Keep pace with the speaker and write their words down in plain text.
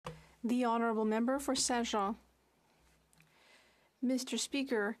The Honourable Member for Saint-Jean. Mr.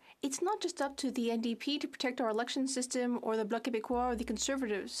 Speaker, it's not just up to the NDP to protect our election system or the Bloc Québécois or the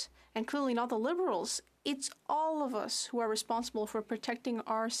Conservatives, and clearly not the Liberals. It's all of us who are responsible for protecting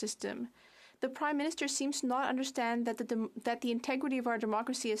our system. The Prime Minister seems to not understand that the integrity of our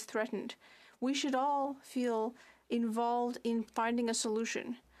democracy is threatened. We should all feel involved in finding a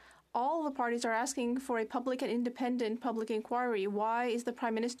solution. All the parties are asking for a public and independent public inquiry. Why is the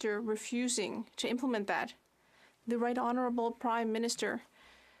Prime Minister refusing to implement that? The Right Honourable Prime Minister.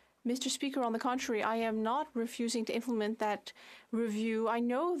 Mr. Speaker, on the contrary, I am not refusing to implement that review. I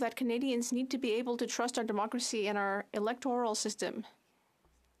know that Canadians need to be able to trust our democracy and our electoral system.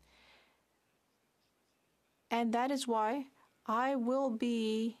 And that is why I will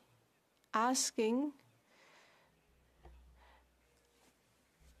be asking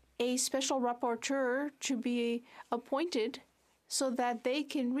a special rapporteur to be appointed so that they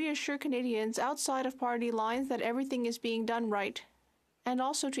can reassure Canadians outside of party lines that everything is being done right, and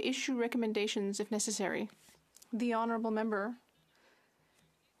also to issue recommendations if necessary. The Honourable Member.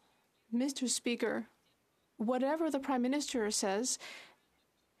 Mr. Speaker, whatever the Prime Minister says,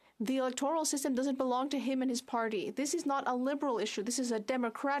 the electoral system doesn't belong to him and his party. This is not a liberal issue. This is a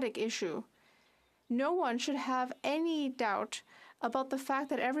democratic issue. No one should have any doubt about the fact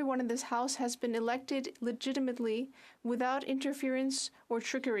that everyone in this House has been elected legitimately without interference or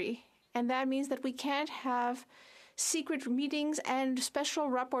trickery. And that means that we can't have secret meetings and special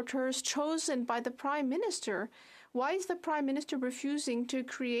rapporteurs chosen by the Prime Minister. Why is the Prime Minister refusing to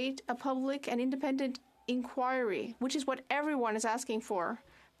create a public and independent inquiry, which is what everyone is asking for?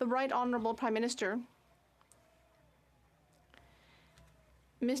 The Right Honourable Prime Minister.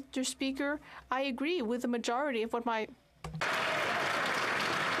 Mr. Speaker, I agree with the majority of what my...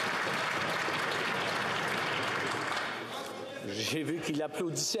 J'ai vu qu'il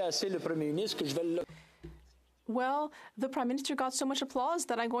applaudissait assez le Premier ministre que je vais le... Well, the Prime Minister got so much applause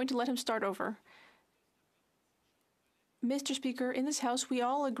that I'm going to let him start over. Mr. Speaker, in this House, we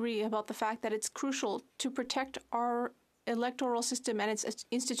all agree about the fact that it's crucial to protect our electoral system and its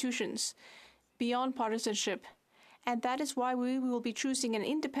institutions beyond partisanship. And that is why we will be choosing an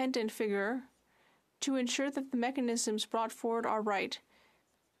independent figure to ensure that the mechanisms brought forward are right.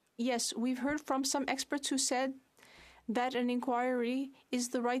 Yes, we've heard from some experts who said that an inquiry is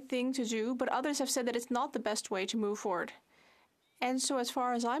the right thing to do, but others have said that it's not the best way to move forward. And so as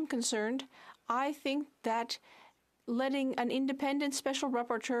far as I'm concerned, I think that letting an independent special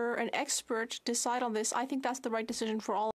rapporteur, an expert, decide on this, I think that's the right decision for all.